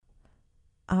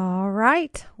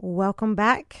right, welcome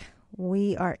back.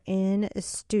 We are in a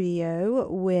studio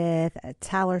with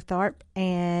Tyler Tharp,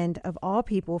 and of all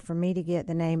people, for me to get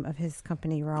the name of his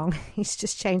company wrong, he's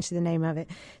just changed the name of it.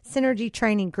 Synergy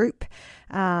Training Group.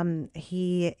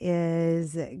 He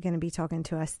is going to be talking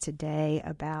to us today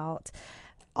about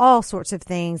all sorts of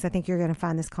things. I think you're going to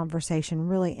find this conversation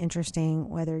really interesting,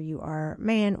 whether you are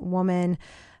man, woman,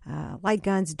 like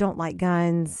guns, don't like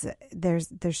guns. There's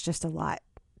just a lot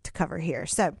to cover here.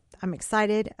 So I'm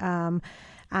excited.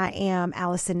 I am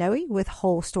Allison Noe with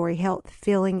Whole Story Health,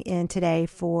 filling in today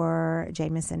for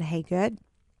Jamison Haygood.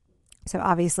 So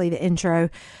obviously the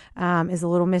intro is a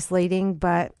little misleading,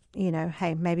 but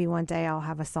hey, maybe one day I'll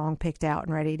have a song picked out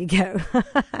and ready to go.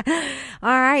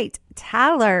 All right,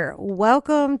 Tyler,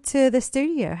 welcome to the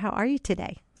studio. How are you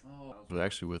today?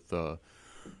 Actually with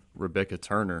Rebecca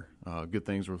Turner. Good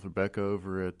things with Rebecca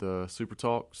over at the Super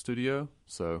Talk studio.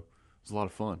 So it was a lot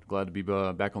of fun. Glad to be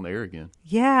back on the air again.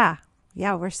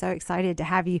 Yeah, we're so excited to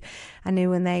have you. I knew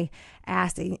when they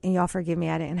asked, and y'all forgive me,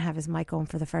 I didn't have his mic on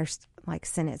for the first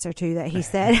sentence or two that he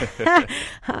said.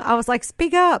 I was like,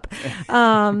 speak up.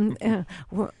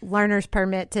 Learner's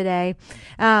permit today.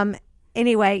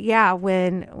 Anyway, yeah,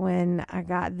 when I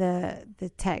got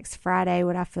the text Friday,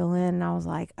 would I fill in? And I was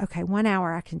like, okay, 1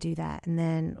 hour, I can do that. And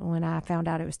then when I found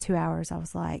out it was 2 hours, I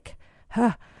was like,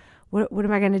 what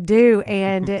am I going to do?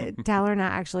 And Tyler and I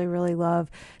actually really love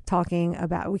talking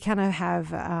about, we kind of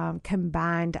have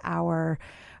combined our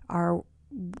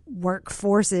work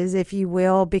forces, if you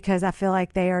will, because I feel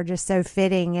like they are just so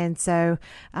fitting. And so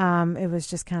it was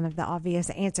just kind of the obvious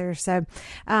answer. So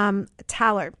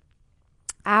Tyler,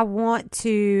 I want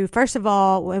to, first of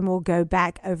all, and we'll go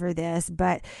back over this,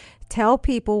 but tell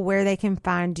people where they can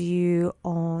find you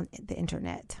on the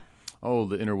internet. Oh,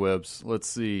 the interwebs. Let's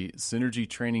see. Synergy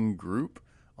Training Group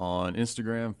on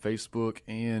Instagram, Facebook,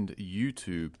 and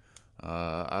YouTube.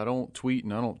 I don't tweet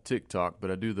and I don't TikTok, but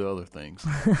I do the other things.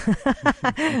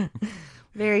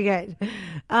 Very good.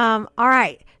 All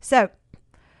right. So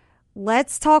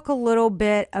let's talk a little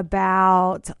bit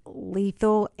about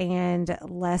lethal and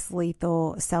less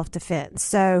lethal self-defense.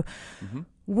 So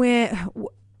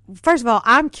first of all,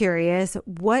 I'm curious,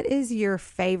 what is your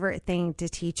favorite thing to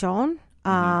teach on?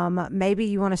 Maybe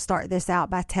you want to start this out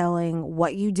by telling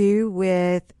what you do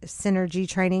with Synergy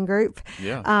Training Group.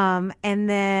 Yeah. And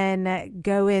then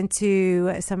go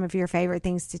into some of your favorite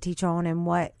things to teach on and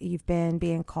what you've been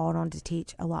being called on to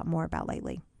teach a lot more about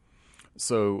lately.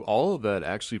 So all of that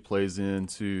actually plays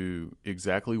into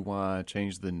exactly why I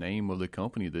changed the name of the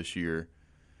company this year.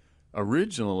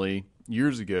 Originally,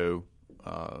 years ago,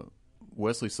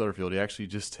 Wesley Sutterfield, he actually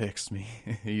just texted me.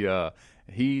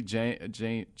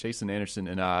 Jason Anderson,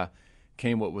 and I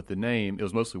came up with the name. It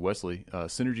was mostly Wesley,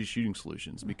 Synergy Shooting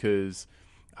Solutions, because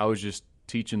I was just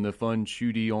teaching the fun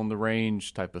shooty on the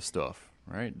range type of stuff,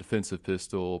 right? Defensive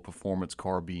pistol, performance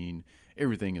carbine,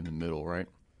 everything in the middle, right?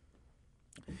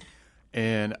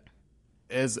 And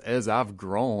as I've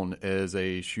grown as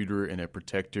a shooter and a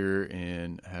protector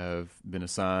and have been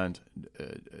assigned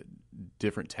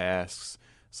different tasks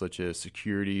such as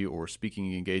security or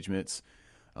speaking engagements,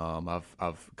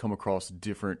 I've come across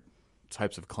different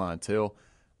types of clientele.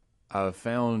 I've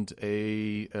found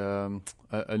a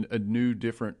new,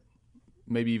 different,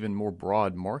 maybe even more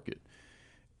broad market.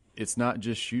 It's not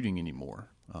just shooting anymore.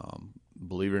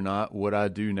 Believe it or not, what I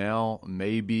do now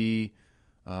may be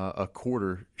a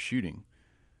quarter shooting,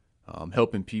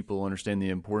 helping people understand the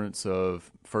importance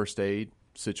of first aid,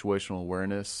 situational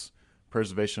awareness,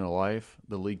 preservation of life,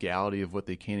 the legality of what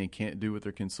they can and can't do with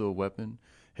their concealed weapon,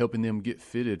 helping them get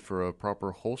fitted for a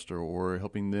proper holster, or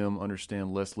helping them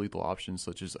understand less lethal options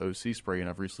such as OC spray. And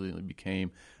I've recently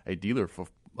became a dealer for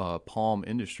Palm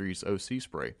Industries OC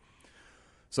spray.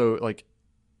 So like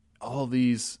all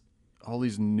these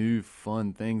new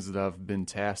fun things that I've been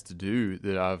tasked to do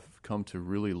that I've come to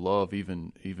really love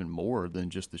even more than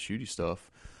just the shooty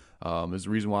stuff is the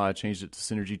reason why I changed it to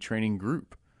Synergy Training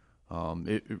Group.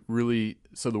 It really,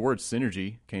 so the word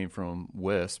synergy came from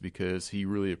Wes because he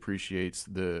really appreciates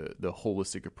the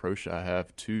holistic approach I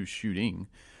have to shooting.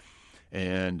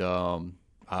 And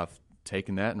I've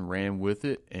taken that and ran with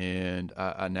it, and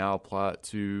I now apply it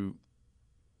to,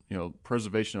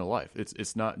 preservation of life.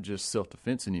 It's not just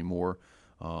self-defense anymore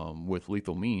with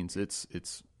lethal means.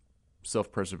 It's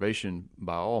self-preservation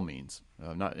by all means,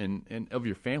 not and of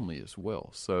your family as well.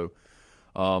 So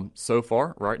so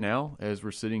far, right now, as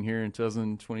we're sitting here in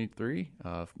 2023,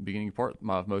 beginning part,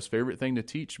 my most favorite thing to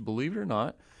teach, believe it or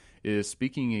not, is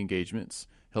speaking engagements,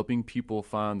 helping people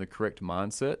find the correct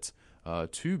mindset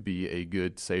to be a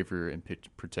good saver and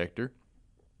protector.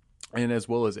 and as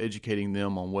well as educating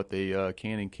them on what they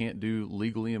can and can't do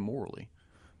legally and morally,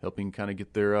 helping kind of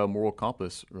get their moral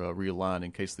compass realigned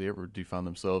in case they ever do find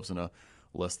themselves in a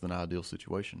less than ideal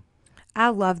situation. I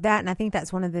love that. And I think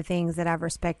that's one of the things that I've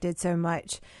respected so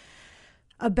much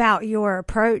about your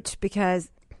approach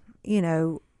because, you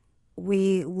know,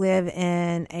 we live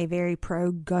in a very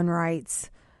pro gun rights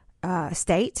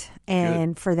state.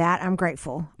 And Good. for that, I'm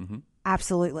grateful. Mm-hmm.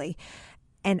 Absolutely.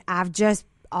 And I've just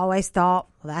always thought,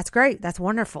 well, that's great. That's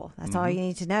wonderful. That's all Mm-hmm. you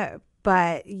need to know.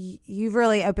 But you've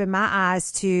really opened my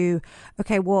eyes to,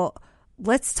 okay, well,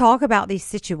 let's talk about these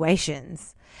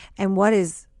situations and what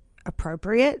is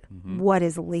appropriate, Mm-hmm. what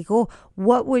is legal,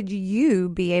 what would you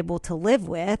be able to live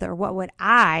with, or what would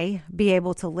I be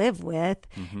able to live with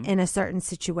Mm-hmm. in a certain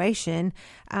situation.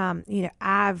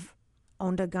 I've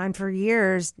owned a gun for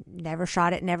years, never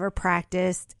shot it, never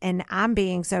practiced, and I'm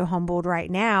being so humbled right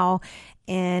now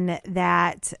in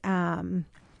that I'm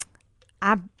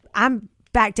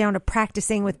back down to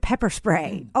practicing with pepper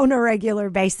spray on a regular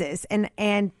basis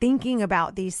and thinking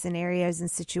about these scenarios and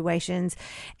situations,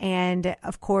 and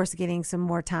of course getting some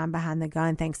more time behind the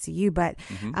gun thanks to you. But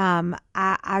Mm-hmm.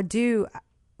 I do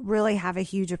really have a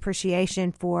huge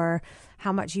appreciation for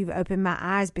how much you've opened my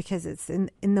eyes, because it's in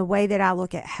the way that I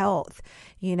look at health.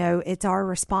 You know, it's our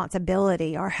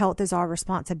responsibility. Our health is our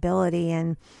responsibility.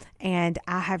 And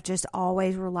I have just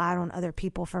always relied on other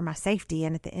people for my safety.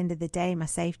 And at the end of the day, my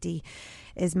safety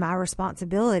is my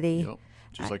responsibility. Yep.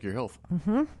 Just like your health.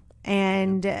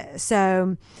 And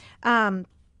so,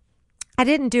 I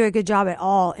didn't do a good job at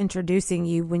all introducing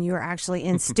you when you were actually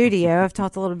in studio. I've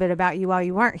talked a little bit about you while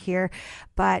you weren't here.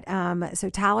 But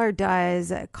so Tyler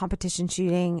does competition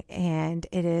shooting, and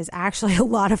it is actually a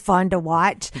lot of fun to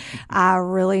watch. I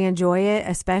really enjoy it,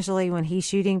 especially when he's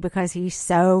shooting because he's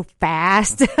so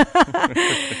fast.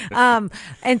 But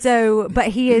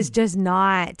he is just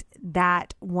not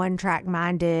that one track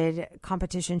minded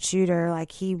competition shooter.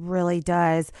 Like, he really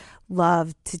does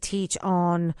love to teach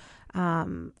on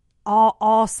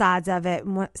all sides of it.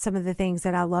 And some of the things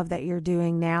that I love that you're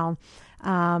doing now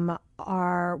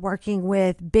are working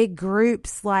with big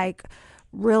groups like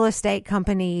real estate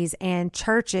companies and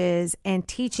churches and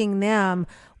teaching them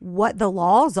what the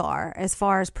laws are as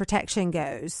far as protection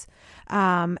goes.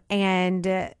 I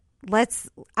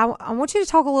want you to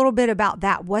talk a little bit about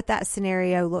that, what that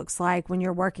scenario looks like when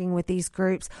you're working with these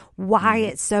groups, why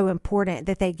it's so important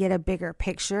that they get a bigger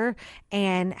picture,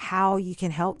 and how you can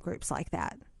help groups like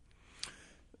that.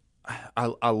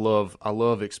 I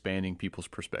love expanding people's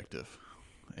perspective,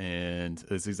 and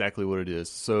it's exactly what it is.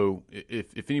 So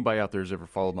if anybody out there has ever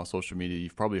followed my social media,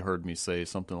 you've probably heard me say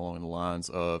something along the lines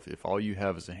of, if all you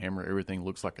have is a hammer, everything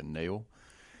looks like a nail,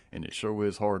 and it sure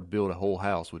is hard to build a whole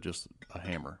house with just a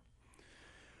hammer.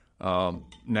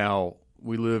 Now,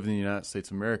 we live in the United States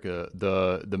of America,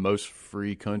 the most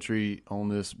free country on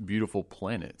this beautiful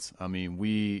planet. I mean,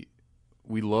 we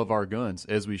love our guns,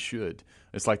 as we should.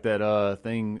 It's like that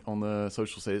thing on the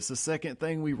social site. It's the second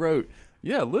thing we wrote.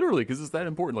 Yeah, literally, because it's that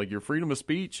important. Like, your freedom of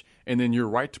speech, and then your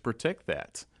right to protect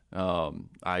that.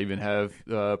 I even have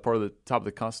part of the top of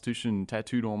the Constitution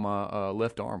tattooed on my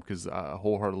left arm, because I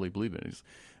wholeheartedly believe in it.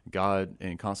 God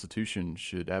and Constitution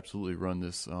should absolutely run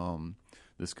this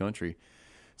country.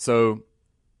 So,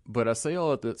 but I say all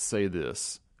that to say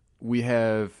this: we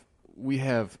have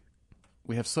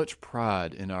such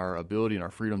pride in our ability and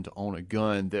our freedom to own a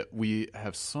gun that we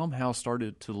have somehow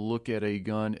started to look at a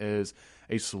gun as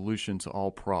a solution to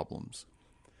all problems.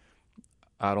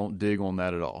 I don't dig on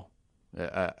that at all.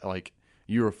 Like,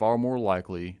 you are far more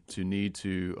likely to need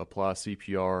to apply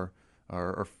CPR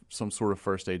or some sort of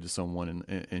first aid to someone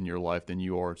in your life than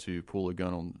you are to pull a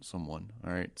gun on someone.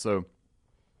 All right. So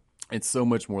it's so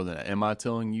much more than that. Am I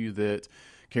telling you that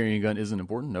carrying a gun isn't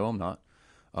important? No, I'm not.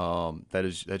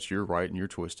 That's your right and your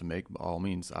choice to make. By all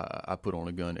means, I put on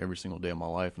a gun every single day of my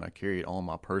life, and I carry it on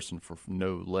my person for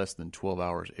no less than 12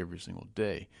 hours every single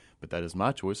day. But that is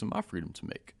my choice and my freedom to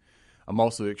make. I'm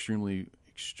also extremely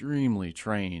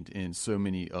trained in so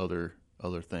many other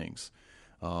things.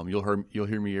 You'll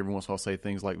hear me every once in a while say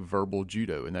things like verbal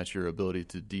judo, and that's your ability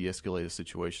to de-escalate a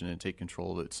situation and take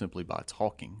control of it simply by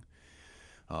talking.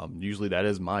 Usually that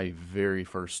is my very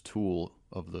first tool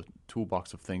of the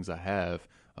toolbox of things I have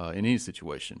in any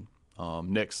situation.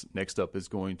 Next up is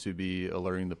going to be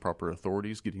alerting the proper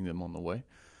authorities, getting them on the way.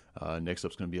 Next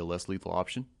up is going to be a less lethal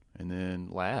option. And then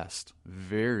last,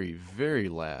 very, very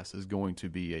last, is going to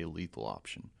be a lethal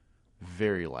option.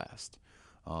 Very last.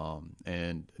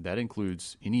 And that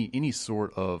includes any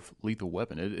sort of lethal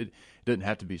weapon. It doesn't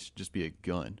have to just be a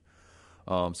gun.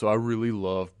 So I really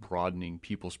love broadening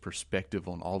people's perspective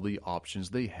on all the options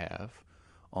they have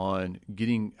on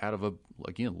getting out of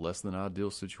again, less than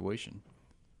ideal situation.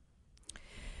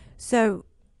 So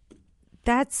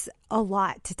that's a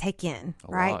lot to take in,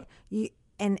 right? Lot.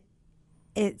 And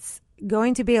it's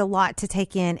going to be a lot to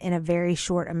take in a very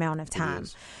short amount of time.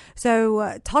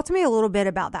 So talk to me a little bit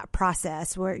about that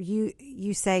process where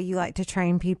you say you like to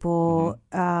train people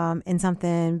in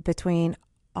something between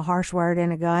a harsh word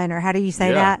and a gun, or how do you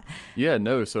say that? Yeah,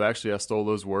 no. So actually I stole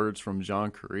those words from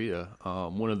John Correa.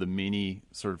 One of the many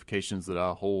certifications that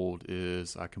I hold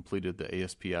is I completed the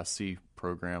ASPIC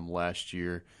program last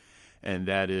year. And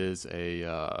that is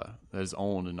that is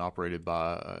owned and operated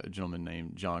by a gentleman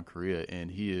named John Correa, and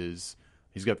he's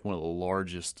got one of the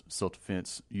largest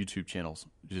self-defense YouTube channels,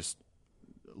 just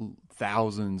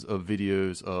thousands of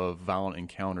videos of violent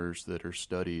encounters that are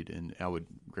studied, and I would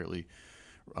greatly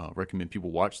recommend people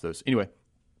watch those. Anyway,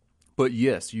 but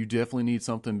yes, you definitely need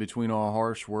something between a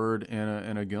harsh word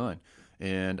and a gun.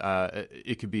 And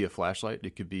it could be a flashlight.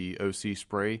 It could be OC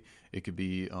spray. It could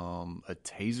be a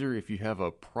taser if you have a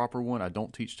proper one. I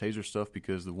don't teach taser stuff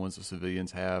because the ones that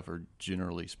civilians have are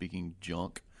generally speaking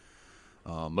junk.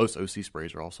 Most OC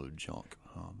sprays are also junk.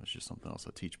 It's just something else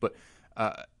I teach. But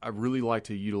I really like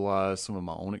to utilize some of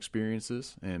my own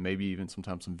experiences and maybe even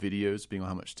sometimes some videos, depending on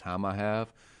how much time I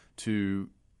have, to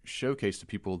showcase to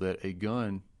people that a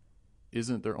gun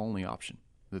isn't their only option.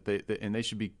 That they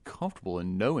should be comfortable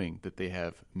in knowing that they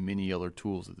have many other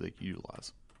tools that they can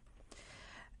utilize.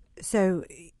 So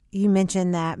you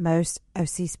mentioned that most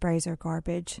OC sprays are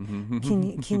garbage.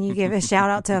 Can you give a shout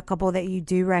out to a couple that you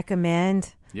do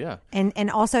recommend? Yeah,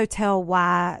 and also tell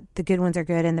why the good ones are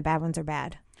good and the bad ones are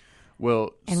bad.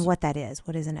 Well, and what that is.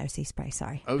 What is an OC spray?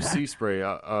 Sorry. OC spray.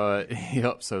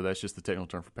 Yep. So that's just the technical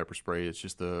term for pepper spray. It's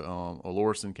just the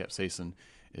olorosin capsaicin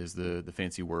is the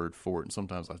fancy word for it, and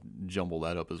sometimes I jumble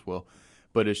that up as well.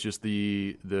 But it's just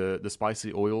the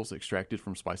spicy oils extracted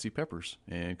from spicy peppers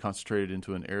and concentrated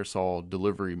into an aerosol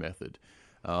delivery method.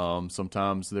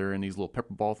 Sometimes they're in these little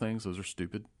pepper ball things. Those are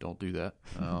stupid. Don't do that.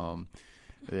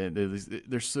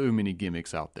 There's so many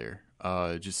gimmicks out there.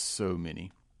 Just so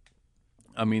many.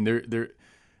 I mean,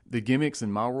 the gimmicks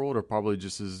in my world are probably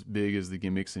just as big as the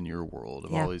gimmicks in your world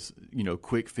of all these,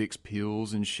 quick fix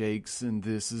pills and shakes and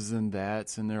thises and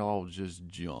that's, and they're all just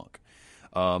junk.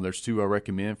 There's two I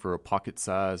recommend for a pocket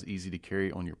size, easy to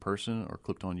carry on your person or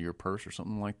clipped onto your purse or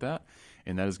something like that.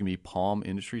 And that is going to be POM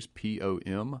Industries,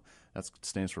 POM. That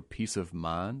stands for Peace of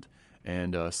Mind,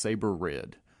 and Saber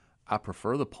Red. I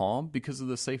prefer the POM because of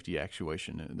the safety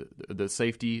actuation, the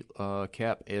safety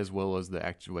cap as well as the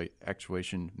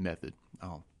actuation method.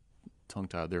 Oh,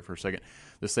 tongue-tied there for a second.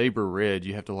 The Saber Red,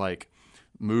 you have to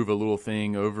move a little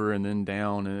thing over and then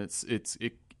down, and it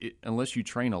unless you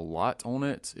train a lot on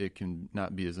it, it can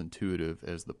not be as intuitive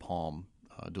as the POM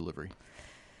delivery.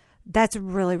 That's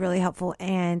really, really helpful,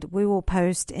 and we will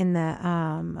post in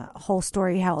the Whole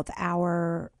Story Health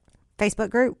Hour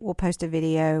Facebook group. We'll post a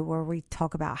video where we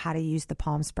talk about how to use the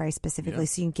POM spray specifically,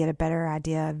 so you can get a better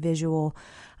idea, visual.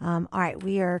 All right,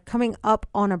 we are coming up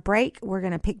on a break. We're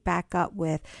going to pick back up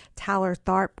with Tyler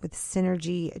Tharp with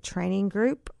Synergy Training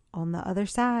Group on the other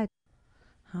side.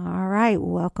 All right,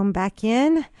 welcome back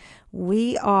in.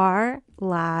 We are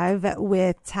live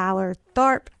with Tyler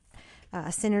Tharp,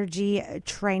 Synergy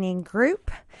Training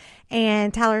Group.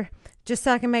 And Tyler, just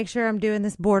so I can make sure I'm doing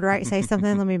this board right, say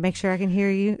something. Let me make sure I can hear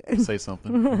you. Say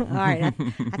something. All right.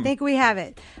 I think we have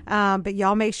it. But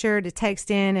y'all make sure to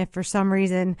text in if for some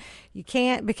reason you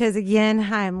can't, because again,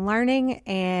 I am learning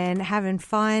and having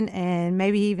fun and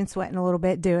maybe even sweating a little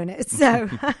bit doing it. So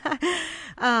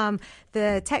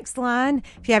the text line,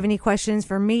 if you have any questions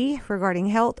for me regarding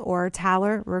health or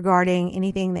Tyler regarding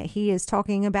anything that he is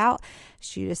talking about,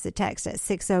 shoot us a text at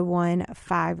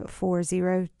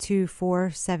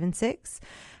 601-540-2476.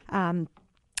 All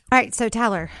right. So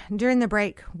Tyler, during the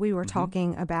break, we were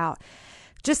talking about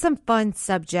just some fun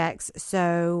subjects.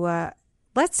 So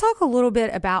let's talk a little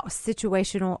bit about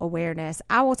situational awareness.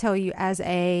 I will tell you, as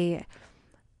a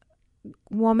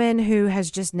woman who has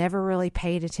just never really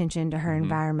paid attention to her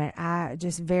environment, I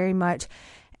just very much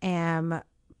am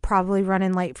probably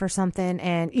running late for something,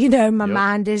 and my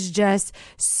mind is just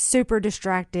super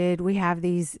distracted. We have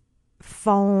these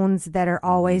phones that are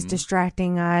always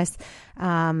distracting us.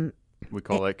 We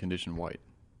call that condition white.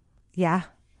 Yeah.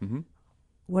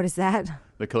 What is that?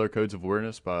 The Color Codes of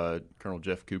Awareness by Colonel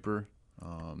Jeff Cooper.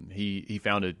 He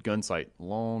founded Gunsight a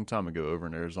long time ago over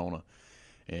in Arizona,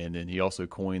 and then he also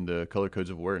coined the Color Codes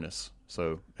of Awareness.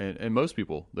 So, and most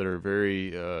people that are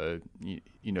very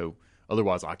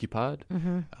otherwise occupied,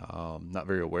 not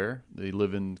very aware, they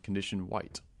live in condition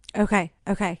white. Okay.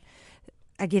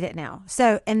 I get it now.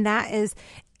 So, and that is,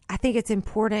 I think it's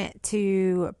important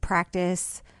to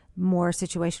practice more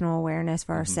situational awareness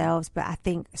for ourselves, but I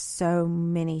think so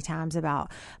many times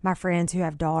about my friends who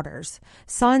have daughters,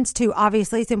 sons too.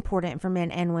 Obviously, it's important for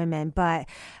men and women, but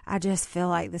I just feel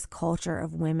like this culture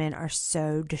of women are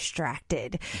so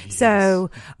distracted. Yes. So,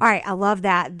 all right, I love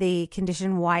that, the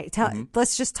conditioned white.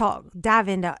 Let's just dive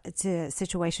into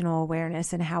situational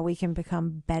awareness and how we can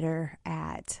become better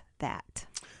at that.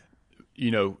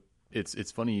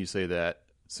 It's funny you say that.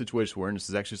 Situational awareness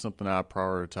is actually something I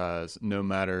prioritize no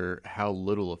matter how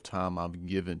little of time I'm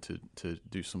given to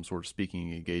do some sort of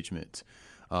speaking engagement,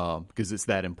 because it's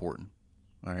that important.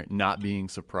 All right. Not being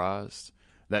surprised.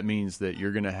 That means that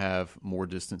you're going to have more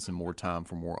distance and more time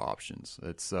for more options.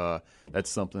 That's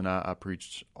something I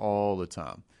preach all the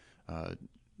time.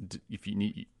 If you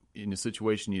need, in a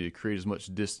situation, you need to create as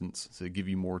much distance to give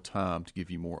you more time, to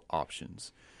give you more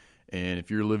options. And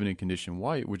if you're living in condition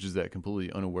white, which is that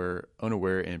completely unaware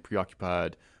and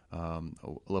preoccupied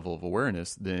level of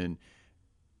awareness, then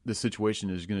the situation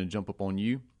is going to jump up on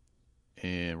you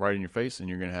and right in your face, and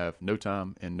you're going to have no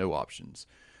time and no options.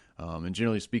 And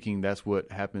generally speaking, that's what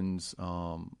happens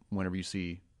whenever you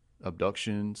see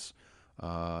abductions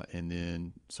and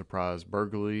then surprise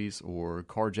burglaries or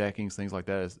carjackings, things like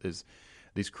that. Is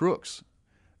these crooks,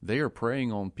 they are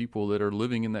preying on people that are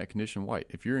living in that condition white.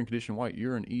 If you're in condition white,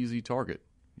 you're an easy target.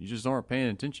 You just aren't paying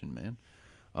attention, man.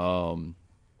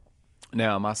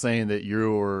 Now, am I saying that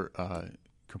you're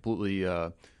completely,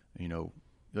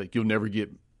 like you'll never get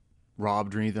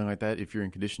robbed or anything like that if you're in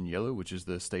condition yellow, which is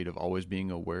the state of always being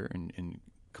aware and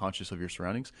conscious of your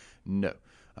surroundings? No,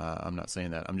 I'm not saying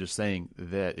that. I'm just saying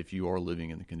that if you are living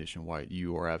in the condition white,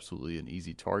 you are absolutely an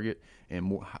easy target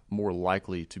and more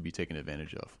likely to be taken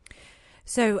advantage of.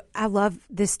 So I love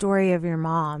this story of your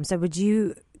mom. So would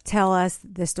you tell us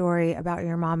the story about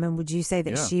your mom, and would you say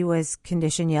that she was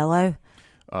condition yellow?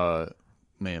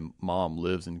 Man, mom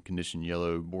lives in condition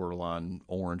yellow, borderline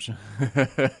orange.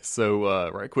 So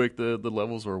right quick, the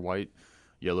levels are white,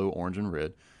 yellow, orange, and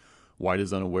red. White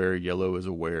is unaware, yellow is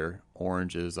aware,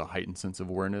 orange is a heightened sense of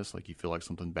awareness. Like you feel like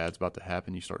something bad's about to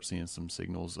happen. You start seeing some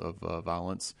signals of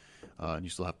violence, and you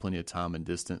still have plenty of time and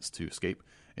distance to escape.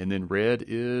 And then red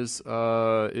is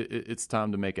it's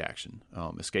time to make action.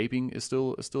 Escaping is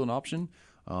still an option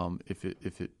if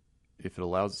it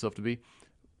allows itself to be.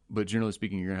 But generally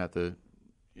speaking, you're gonna have to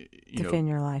defend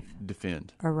your life,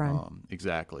 defend or run.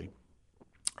 Exactly.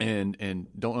 And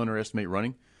don't underestimate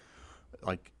running.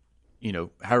 Like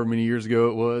however many years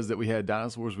ago it was that we had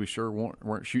dinosaurs, we sure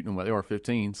weren't shooting them with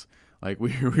AR-15s. Like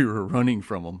we were running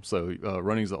from them. So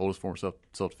running is the oldest form of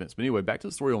self-defense. But anyway, back to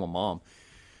the story on my mom.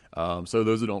 So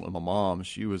those that don't know my mom,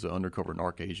 she was an undercover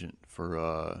narc agent for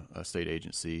a state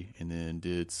agency, and then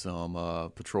did some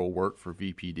patrol work for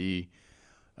VPD.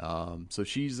 So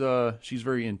she's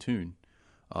very in tune.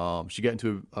 She got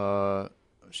into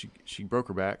she broke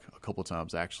her back a couple of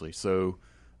times actually. So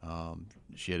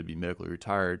she had to be medically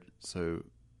retired. So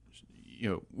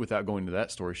without going into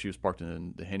that story, she was parked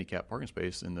in the handicapped parking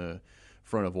space in the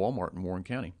front of Walmart in Warren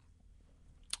County,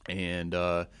 and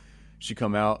she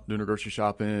come out doing her grocery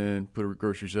shopping, put her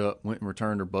groceries up, went and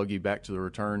returned her buggy back to the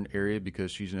return area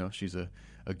because she's a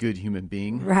good human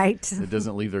being, right? That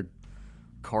doesn't leave their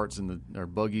carts or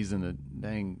buggies in the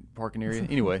dang parking area.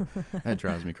 Anyway, that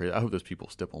drives me crazy. I hope those people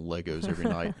step on Legos every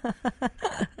night.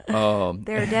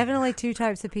 There are definitely two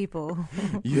types of people.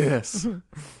 Yes,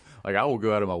 like I will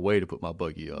go out of my way to put my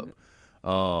buggy up.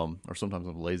 Or sometimes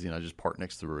I'm lazy and I just park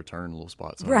next to the return little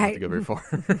spot, so I don't have to go very far.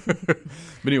 But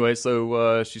anyway,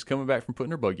 so she's coming back from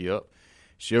putting her buggy up.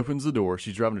 She opens the door.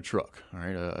 She's driving a truck, all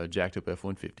right, a jacked up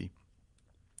F-150.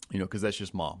 Because that's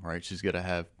just mom, right? She's got to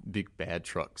have big bad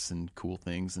trucks and cool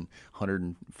things and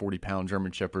 140-pound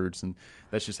German Shepherds, and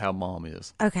that's just how mom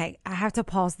is. Okay, I have to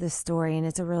pause this story, and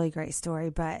it's a really great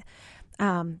story, but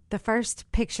the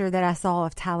first picture that I saw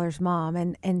of Tyler's mom,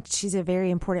 and she's a very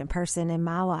important person in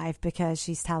my life because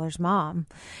she's Tyler's mom,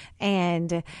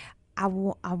 and I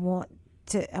wanted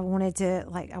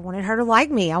her to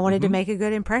like me. I wanted to make a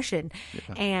good impression,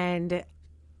 and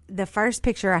the first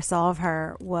picture I saw of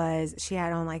her was she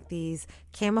had on like these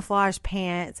camouflage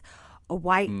pants, a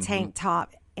white tank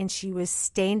top, and she was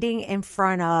standing in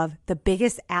front of the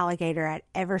biggest alligator I'd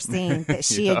ever seen that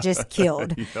she had just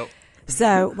killed. Yep.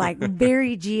 So like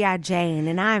very G.I. Jane,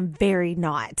 and I'm very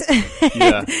not.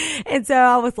 Yeah. And so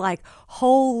I was like,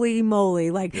 holy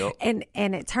moly. Like, Yep. and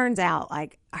it turns out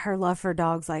like her love for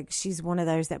dogs, like she's one of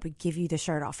those that would give you the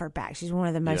shirt off her back. She's one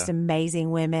of the most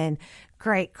amazing women,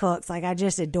 great cooks. Like I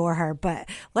just adore her. But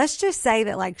let's just say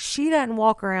that like she doesn't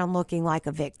walk around looking like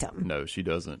a victim. No, she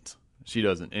doesn't. She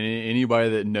doesn't. And anybody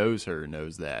that knows her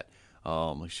knows that.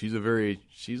 She's a very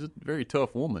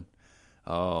tough woman.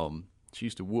 She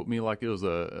used to whoop me like it was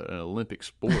an Olympic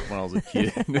sport when I was a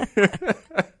kid.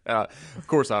 Of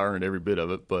course, I earned every bit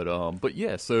of it, but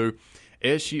yeah. So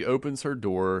as she opens her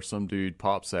door, some dude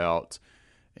pops out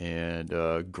and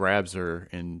grabs her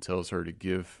and tells her to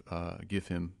give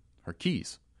him her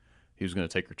keys. He was going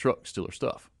to take her truck, steal her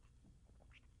stuff.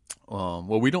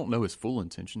 Well, we don't know his full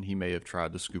intention. He may have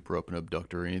tried to scoop her up and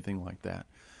abduct her or anything like that.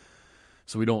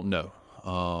 So we don't know.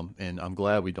 And I'm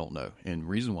glad we don't know. And the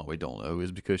reason why we don't know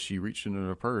is because she reached into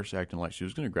her purse acting like she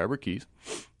was going to grab her keys.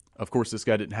 Of course, this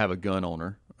guy didn't have a gun on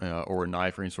her or a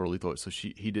knife or any sort of lethal, so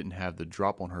he didn't have the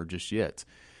drop on her just yet,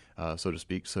 so to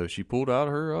speak. So she pulled out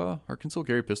her concealed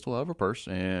carry pistol out of her purse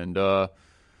and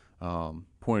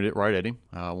pointed it right at him.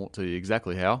 I won't tell you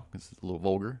exactly how. It's a little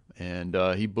vulgar. And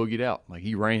he boogied out. Like,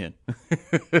 he ran.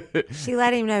 She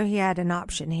let him know he had an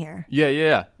option here.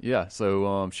 Yeah.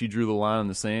 So she drew the line in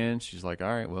the sand. She's like,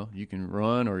 all right, well, you can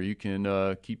run or you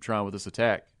can keep trying with this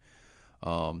attack.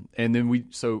 And then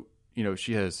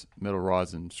she has metal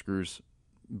rods and screws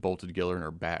bolted together in her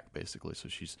back, basically. So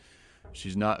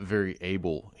she's not very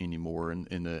able anymore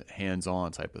in the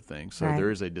hands-on type of thing. So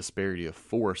there is a disparity of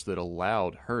force that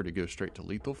allowed her to go straight to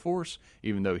lethal force,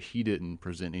 even though he didn't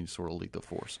present any sort of lethal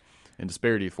force. And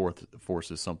disparity of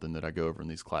force is something that I go over in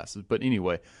these classes. But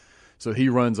anyway, so he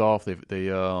runs off. So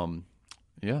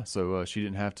she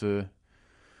didn't have to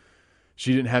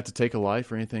take a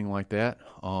life or anything like that.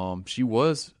 She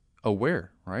was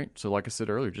aware, right? So like I said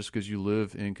earlier, just because you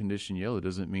live in condition yellow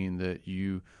doesn't mean that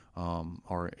you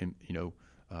are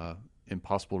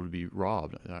impossible to be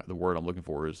robbed. The word I'm looking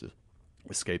for is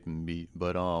escaping me.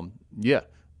 But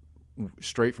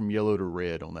straight from yellow to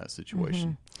red on that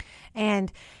situation. Mm-hmm.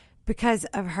 And because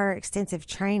of her extensive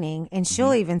training, and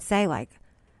she'll even say, like,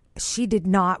 she did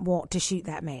not want to shoot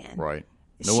that man. Right.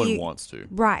 No one wants to.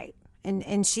 Right.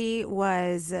 And she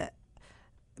was,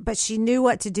 but she knew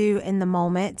what to do in the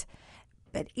moment.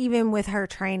 But even with her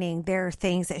training, there are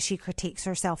things that she critiques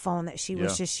herself on that she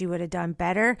wishes she would have done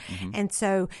better. Mm-hmm. And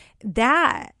so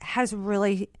that has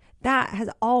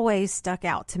always stuck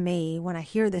out to me when I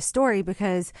hear this story,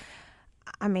 because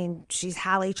I mean, she's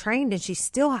highly trained and she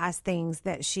still has things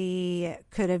that she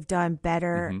could have done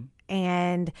better. Mm-hmm.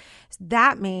 And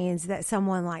that means that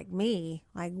someone like me,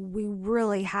 like, we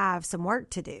really have some work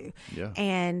to do. Yeah.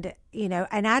 And,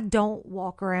 and I don't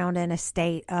walk around in a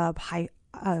state of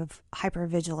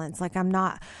hypervigilance. Like, I'm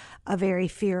not a very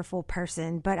fearful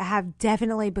person, but I have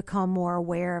definitely become more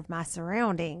aware of my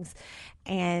surroundings.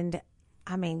 And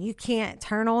I mean, you can't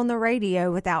turn on the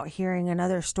radio without hearing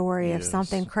another story of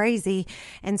something crazy.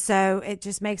 And so it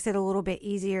just makes it a little bit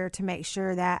easier to make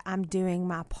sure that I'm doing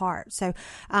my part. So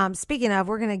speaking of,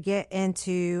 we're going to get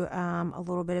into a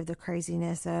little bit of the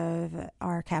craziness of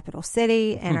our capital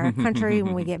city and our country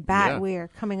when we get back. We are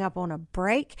coming up on a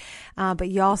break, but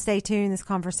y'all stay tuned. This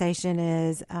conversation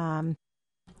is...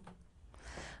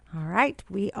 All right,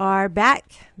 we are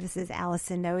back. This is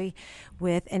Allison Noe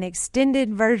with an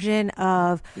extended version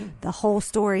of the Whole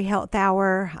Story Health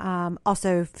Hour.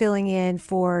 Also filling in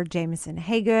for Jameson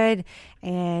Haygood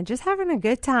and just having a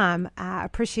good time. I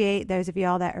appreciate those of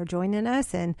y'all that are joining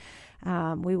us, and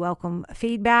we welcome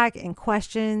feedback and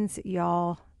questions.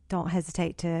 Y'all don't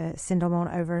hesitate to send them on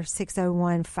over.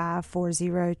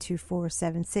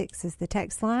 601-540-2476 is the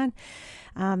text line.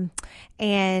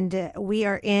 And we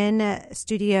are in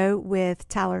studio with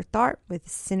Tyler Tharp with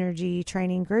Synergy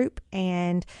Training Group,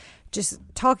 and just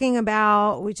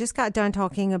we just got done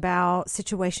talking about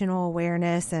situational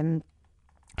awareness and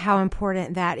how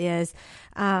important that is.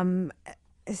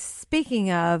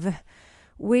 Speaking of,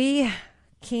 we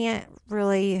can't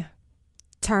really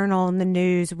turn on the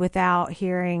news without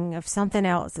hearing of something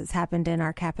else that's happened in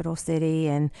our capital city.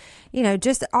 And,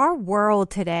 just our world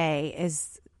today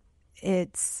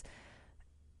it's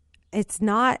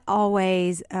not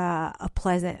always a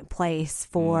pleasant place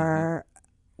for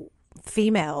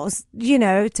females,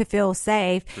 to feel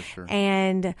safe. For sure.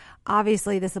 And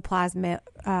obviously this applies to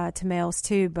males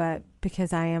too, but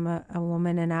because I am a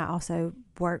woman and I also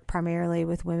work primarily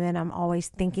with women, I'm always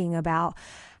thinking about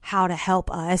how to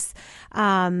help us.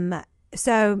 But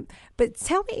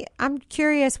tell me, I'm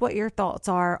curious what your thoughts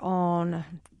are on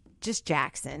just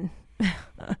Jackson.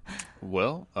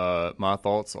 Well, my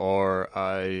thoughts are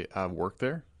I work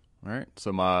there. All right.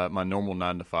 So my normal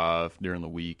 9 to 5 during the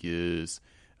week is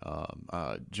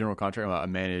general contract. I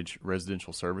manage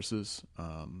residential services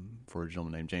for a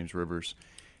gentleman named James Rivers.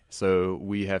 So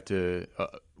we have to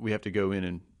go in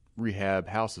and rehab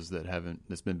houses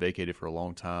that's been vacated for a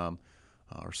long time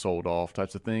or sold off,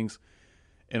 types of things.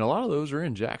 And a lot of those are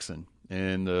in Jackson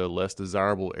and the less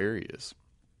desirable areas.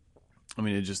 I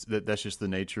mean, that's just the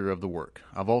nature of the work.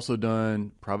 I've also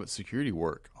done private security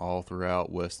work all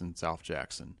throughout West and South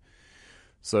Jackson.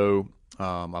 So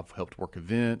I've helped work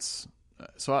events.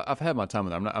 So I've had my time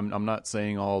with that. I'm not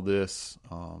saying all this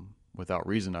without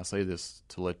reason. I say this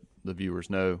to let the viewers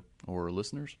know, or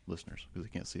listeners, because they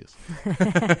can't see us.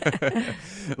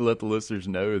 Let the listeners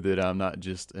know that I'm not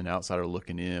just an outsider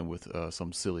looking in with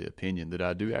some silly opinion. That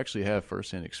I do actually have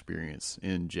firsthand experience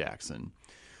in Jackson,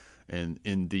 and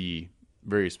in the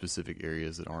very specific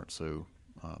areas that aren't so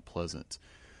pleasant.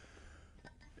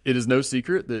 It is no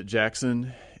secret that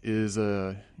Jackson is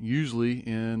usually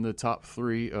in the top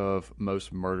 3 of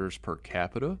most murders per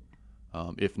capita,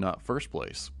 if not first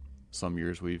place. Some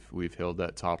years we've held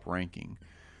that top ranking.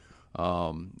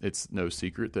 It's no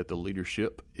secret that the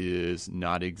leadership is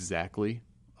not exactly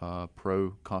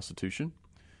pro-Constitution,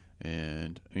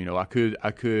 and I could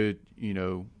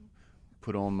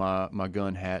put on my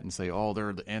gun hat and say, oh,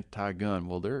 they're the anti-gun.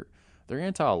 Well, they're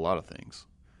anti a lot of things.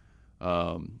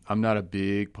 I'm not a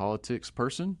big politics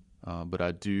person, but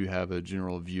I do have a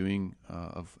general viewing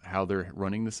of how they're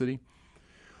running the city.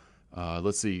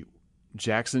 Let's see.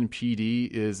 Jackson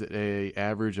PD is a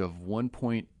average of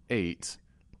 1.8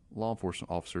 law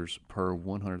enforcement officers per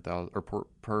 100,000 or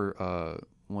per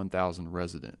 1,000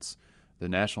 residents. The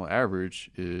national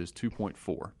average is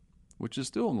 2.4, which is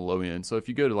still on the low end. So if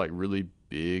you go to like really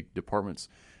big departments,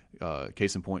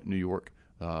 case in point, New York,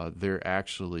 they're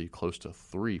actually close to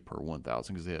 3 per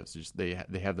 1,000 because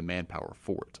they have the manpower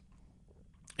for it.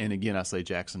 And again, I say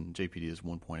Jackson JPD is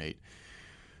 1.8.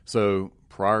 So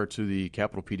prior to the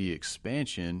Capitol PD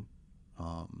expansion,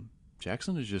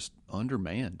 Jackson is just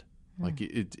undermanned. Like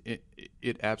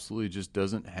it absolutely just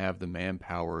doesn't have the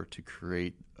manpower to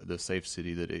create the safe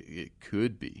city that it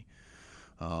could be.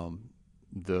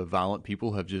 The violent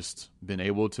people have just been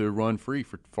able to run free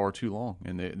for far too long,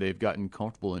 and they've gotten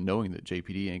comfortable in knowing that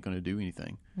JPD ain't going to do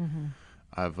anything. Mm-hmm.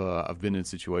 I've been in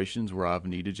situations where I've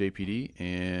needed JPD,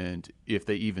 and if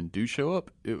they even do show up,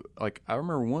 I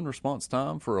remember one response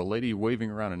time for a lady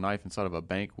waving around a knife inside of a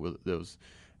bank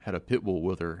had a pit bull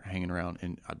with her hanging around,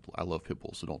 and I love pit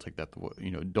bulls, so don't take that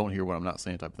don't hear what I'm not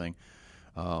saying type of thing.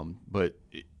 But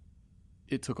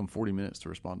it took them 40 minutes to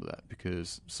respond to that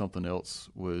because something else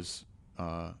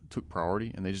took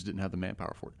priority, and they just didn't have the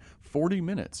manpower for it. 40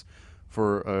 minutes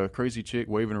for a crazy chick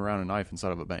waving around a knife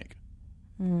inside of a bank.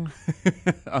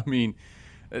 I mean,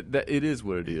 it is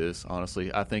what it is,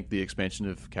 honestly. I think the expansion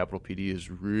of Capitol PD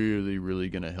is really, really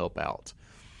going to help out.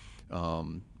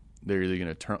 They're either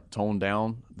going to tone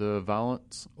down the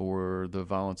violence, or the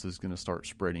violence is going to start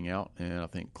spreading out. And I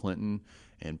think Clinton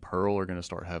and Pearl are going to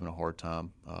start having a hard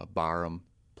time. Byram,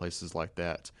 places like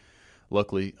that.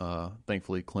 Luckily,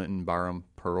 thankfully, Clinton, Byram,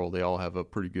 Pearl, they all have a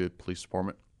pretty good police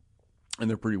department, and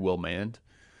they're pretty well manned.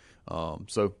 And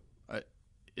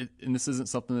this isn't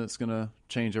something that's going to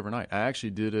change overnight. I actually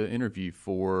did an interview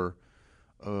for,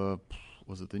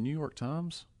 was it the New York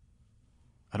Times?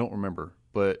 I don't remember.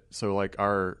 But so like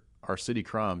our city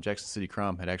crime, Jackson City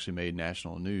crime, had actually made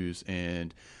national news,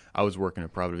 and I was working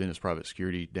at private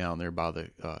security down there by the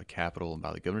Capitol and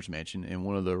by the governor's mansion, and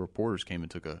one of the reporters came and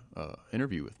took a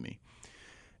interview with me.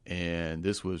 And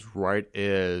this was right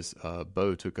as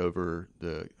Bo took over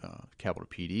the Capitol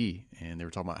PD, and they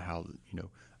were talking about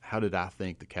how did I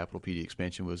think the Capitol PD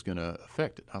expansion was going to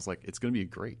affect it? I was like, it's going to be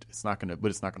great. It's not going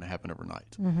to happen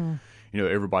overnight. Mm-hmm.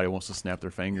 Everybody wants to snap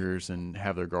their fingers and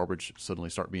have their garbage suddenly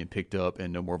start being picked up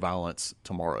and no more violence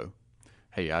tomorrow.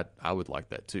 Hey, I would like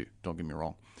that too. Don't get me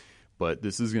wrong. But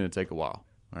this is going to take a while.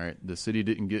 All right. The city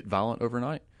didn't get violent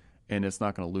overnight, and it's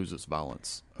not going to lose its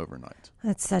violence overnight.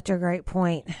 That's such a great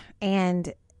point.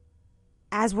 And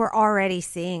as we're already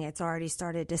seeing, it's already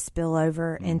started to spill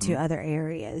over into other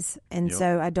areas. And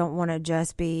so I don't want to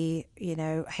just be,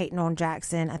 hating on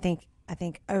Jackson. I think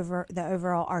over the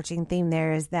overall arching theme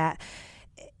there is that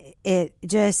it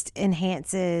just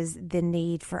enhances the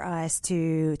need for us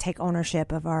to take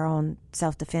ownership of our own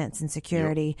self-defense and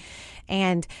security. Yep.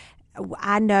 And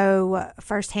I know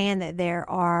firsthand that there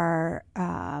are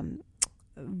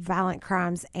violent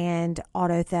crimes and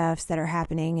auto thefts that are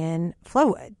happening in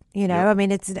Flowood. Yep. I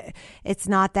mean, it's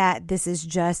not that this is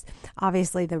just,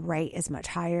 obviously the rate is much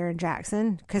higher in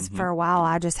Jackson, because for a while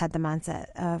I just had the mindset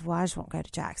of, well, I just won't go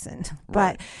to Jackson. Right.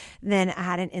 But then I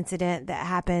had an incident that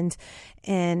happened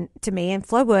to me in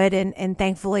Flowood, and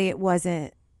thankfully it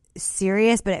wasn't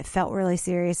serious, but it felt really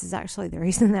serious. Is actually the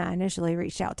reason that I initially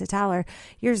reached out to Tyler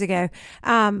years ago.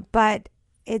 But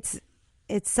it's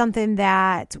something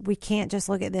that we can't just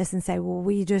look at this and say, well,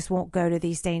 we just won't go to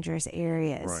these dangerous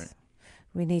areas. Right.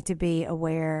 We need to be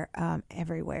aware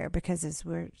everywhere, because as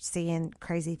we're seeing,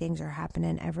 crazy things are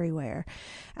happening everywhere.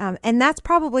 And that's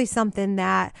probably something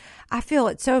that I feel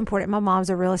it's so important. My mom's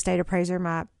a real estate appraiser.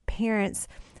 My parents,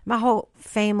 my whole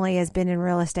family has been in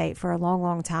real estate for a long,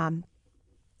 long time.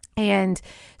 And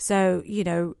so,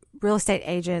 real estate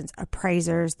agents,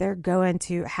 appraisers, they're going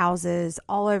to houses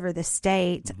all over the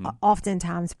state,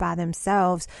 oftentimes by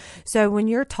themselves. So when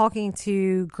you're talking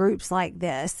to groups like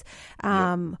this,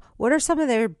 what are some of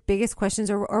their biggest questions,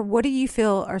 or what do you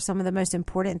feel are some of the most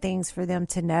important things for them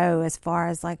to know, as far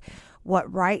as like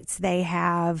what rights they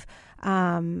have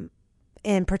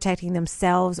in protecting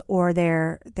themselves or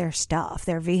their stuff,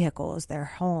 their vehicles, their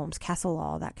homes, castle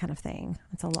law, that kind of thing?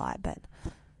 It's a lot, but...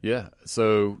 Yeah,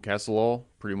 so castle law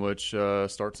pretty much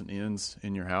starts and ends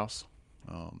in your house.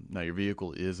 Now, your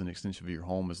vehicle is an extension of your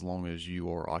home as long as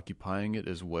you are occupying it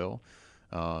as well.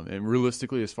 And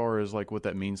realistically, as far as like what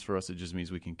that means for us, it just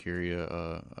means we can carry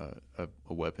a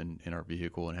weapon in our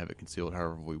vehicle and have it concealed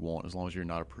however we want, as long as you're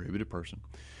not a prohibited person.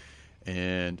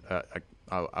 And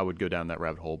I would go down that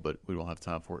rabbit hole, but we don't have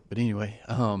time for it. But anyway,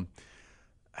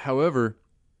 however,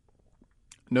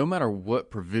 no matter what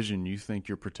provision you think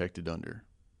you're protected under,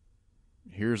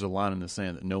 here's a line in the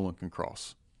sand that no one can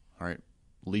cross, all right,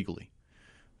 legally.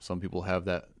 Some people have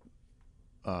that,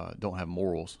 don't have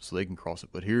morals, so they can cross it.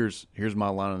 But here's my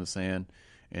line in the sand,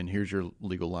 and here's your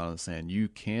legal line in the sand. You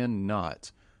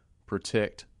cannot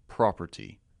protect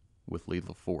property with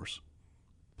lethal force,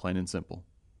 plain and simple.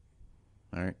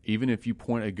 All right, even if you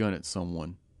point a gun at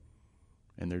someone,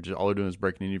 and all they're doing is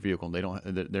breaking into your vehicle,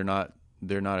 and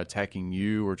they're not attacking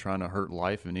you or trying to hurt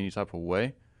life in any type of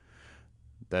way.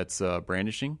 That's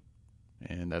brandishing,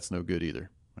 and that's no good either.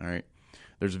 All right.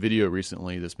 There's a video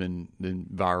recently that's been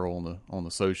viral on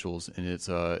the socials, and it's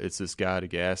this guy at a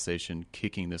gas station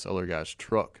kicking this other guy's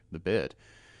truck, the bed,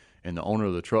 and the owner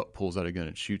of the truck pulls out a gun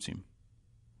and shoots him.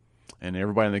 And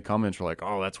everybody in the comments are like,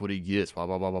 "Oh, that's what he gets." Blah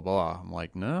blah blah blah blah. I'm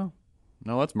like, no,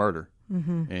 that's murder,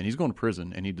 and he's going to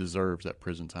prison, and he deserves that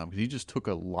prison time because he just took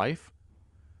a life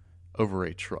over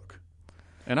a truck.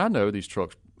 And I know these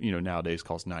trucks, nowadays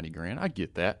cost $90,000. I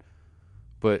get that.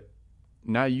 But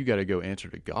now you got to go answer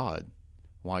to God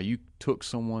why you took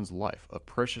someone's life, a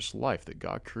precious life that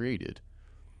God created,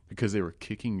 because they were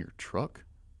kicking your truck.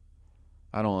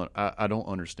 I don't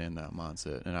understand that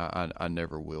mindset, and I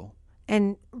never will.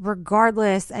 And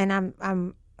regardless, and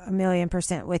I'm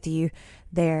 1,000,000% with you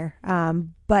there.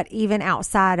 But even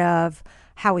outside of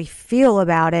how we feel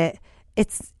about it,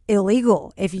 it's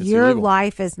illegal. If your illegal.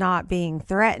 Life is not being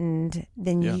threatened,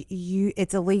 then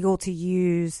it's illegal to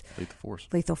use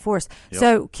lethal force. Yep.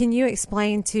 So can you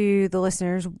explain to the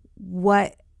listeners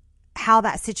how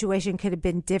that situation could have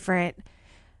been different?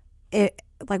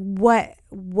 What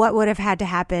would have had to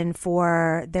happen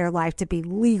for their life to be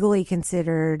legally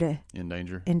considered in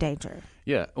danger?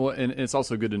 Yeah. Well, and it's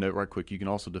also good to note right quick, you can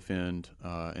also defend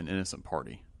an innocent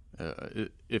party.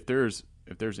 If there's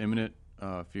imminent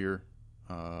fear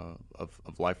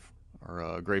of life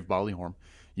or grave bodily harm,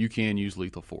 you can use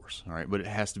lethal force. All right, but it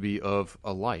has to be of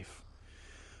a life.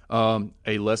 A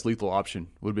less lethal option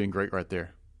would have been great right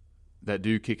there. That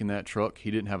dude kicking that truck, he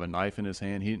didn't have a knife in his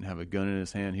hand. He didn't have a gun in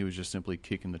his hand. He was just simply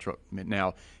kicking the truck.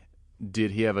 Now,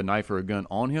 did he have a knife or a gun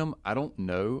on him? I don't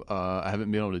know. I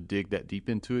haven't been able to dig that deep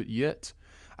into it yet.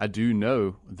 I do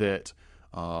know that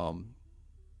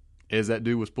as that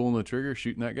dude was pulling the trigger,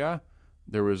 shooting that guy,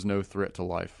 there was no threat to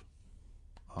life.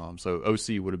 So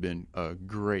OC would have been a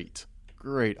great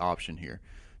option here.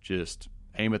 Just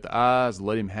aim at the eyes,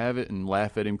 let him have it, and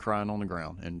laugh at him crying on the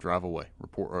ground and drive away.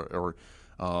 Report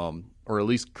or at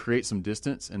least create some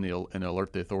distance and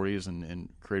alert the authorities and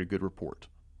create a good report.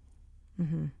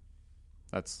 Mm-hmm.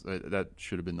 That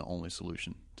should have been the only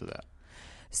solution to that.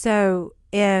 So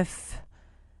if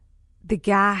the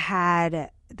guy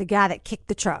that kicked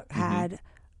the truck had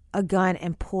a gun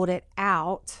and pulled it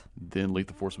out, then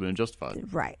lethal force would have been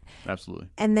justified. Right. Absolutely.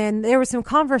 And then there was some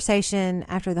conversation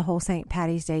after the whole St.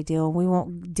 Patty's Day deal. We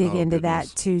won't dig into that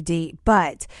too deep.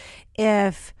 But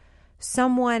if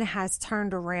someone has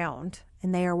turned around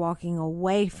and they are walking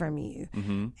away from you,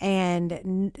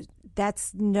 and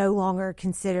that's no longer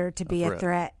considered to be a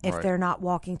threat if they're not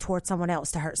walking towards someone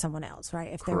else to hurt someone else,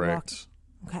 right? If they're walking.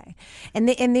 Okay.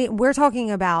 And we're talking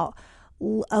about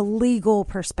a legal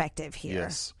perspective here.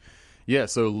 Yes. Yeah,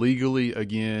 so legally,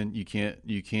 again, you can't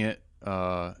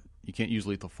use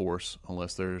lethal force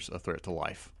unless there's a threat to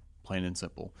life, plain and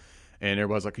simple. And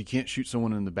everybody's like, you can't shoot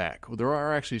someone in the back. Well, there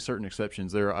are actually certain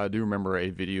exceptions. I do remember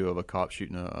a video of a cop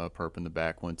shooting a perp in the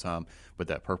back one time, but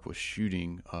that perp was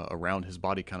shooting around his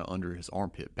body, kind of under his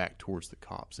armpit, back towards the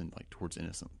cops and like towards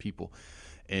innocent people.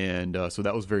 And so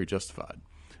that was very justified.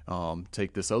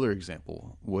 Take this other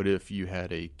example. What if you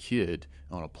had a kid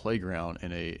on a playground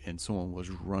and someone was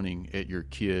running at your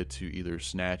kid to either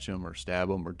snatch them or stab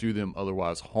them or do them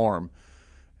otherwise harm?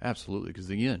 Absolutely, because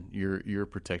again, you're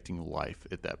protecting life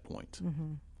at that point.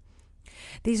 Mm-hmm.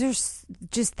 These are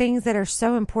just things that are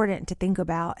so important to think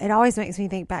about. It always makes me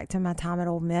think back to my time at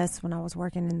Ole Miss when I was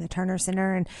working in the Turner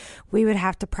Center, and we would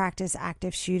have to practice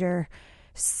active shooter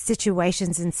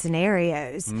situations and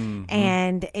scenarios. Mm-hmm.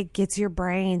 And it gets your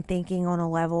brain thinking on a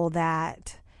level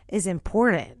that is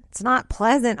important. It's not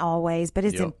pleasant always, but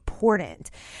it's important.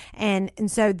 And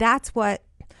so that's what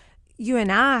you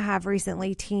and I have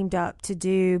recently teamed up to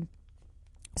do.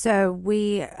 So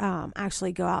we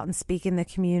actually go out and speak in the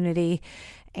community,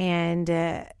 and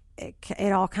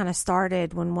it all kind of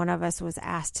started when one of us was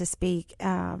asked to speak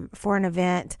for an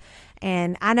event.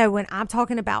 And I know when I'm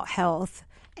talking about health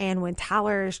and when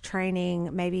Tyler is training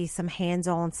maybe some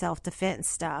hands-on self-defense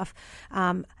stuff,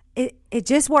 it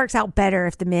just works out better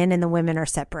if the men and the women are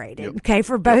separated, okay,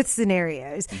 for both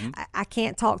scenarios. Mm-hmm. I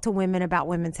can't talk to women about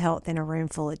women's health in a room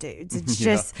full of dudes. It's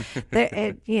just,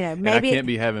 maybe and I can't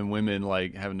be having women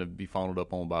like having to be followed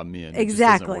up on by men. Exactly. It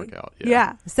just doesn't work out.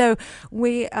 Yeah. So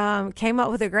we came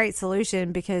up with a great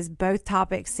solution because both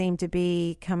topics seem to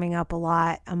be coming up a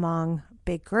lot among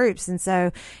big groups. And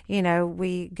so,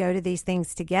 we go to these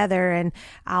things together, and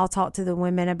I'll talk to the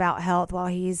women about health while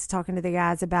he's talking to the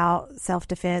guys about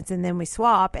self-defense, and then we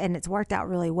swap, and it's worked out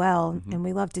really well. Mm-hmm. And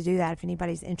we love to do that. If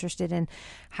anybody's interested in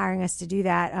hiring us to do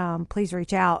that, please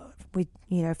reach out.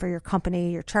 For your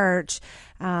company, your church.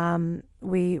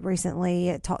 We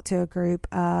recently talked to a group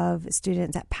of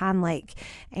students at Pine Lake,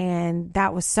 and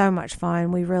that was so much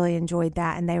fun. We really enjoyed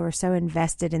that, and they were so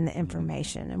invested in the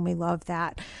information, and we love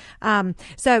that.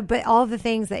 But all of the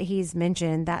things that he's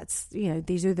mentioned, that's,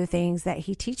 these are the things that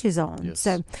he teaches on. Yes.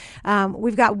 So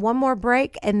we've got one more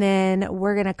break, and then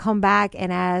we're going to come back,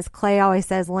 and as Clay always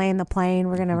says, land the plane.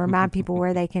 We're going to remind people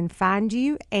where they can find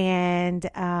you, and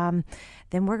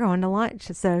then we're going to lunch.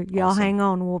 So y'all awesome. Hang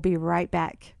on. We'll be right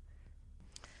back.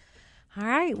 All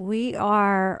right. We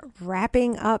are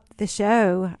wrapping up the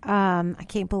show. I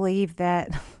can't believe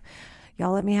that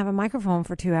y'all let me have a microphone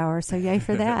for 2 hours. So yay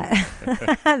for that.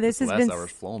 This has been... Last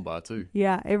hour's flown by too.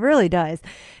 Yeah, it really does.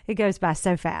 It goes by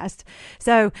so fast.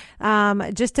 So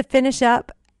just to finish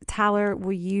up, Tyler,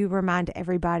 will you remind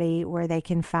everybody where they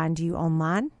can find you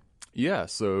online? Yeah,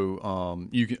 so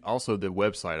you can also the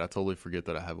website. I totally forget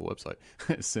that I have a website,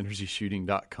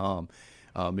 synergyshooting.com.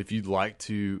 If you'd like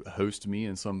to host me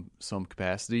in some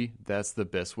capacity, that's the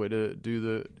best way to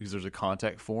do because there's a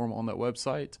contact form on that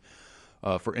website.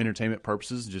 For entertainment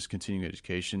purposes, just continuing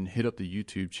education, hit up the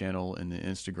YouTube channel and the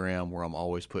Instagram where I'm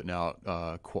always putting out,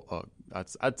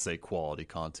 I'd say quality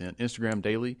content. Instagram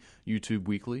daily, YouTube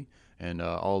weekly, and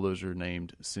all those are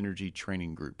named Synergy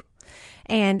Training Group.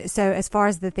 And so as far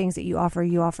as the things that you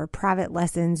offer private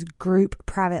lessons, group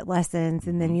private lessons,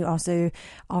 and then you also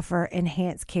offer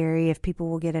enhanced carry if people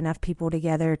will get enough people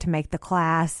together to make the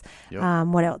class. Yep.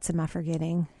 What else am I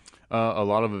forgetting? A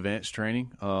lot of advanced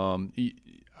training.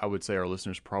 I would say our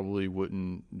listeners probably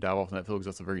wouldn't dive off in that field because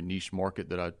that's a very niche market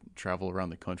that I travel around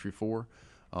the country for.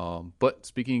 But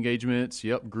speaking engagements,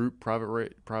 group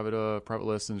private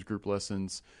lessons, group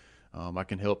lessons. I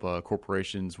can help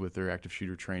corporations with their active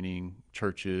shooter training,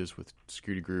 churches with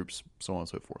security groups, so on and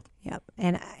so forth. Yep,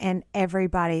 and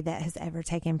everybody that has ever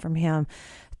taken from him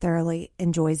thoroughly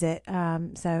enjoys it.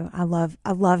 So I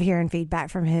love hearing feedback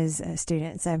from his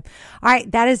students. So, all right,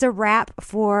 that is a wrap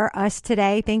for us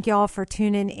today. Thank you all for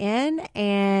tuning in,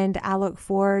 and I look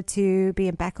forward to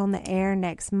being back on the air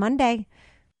next Monday.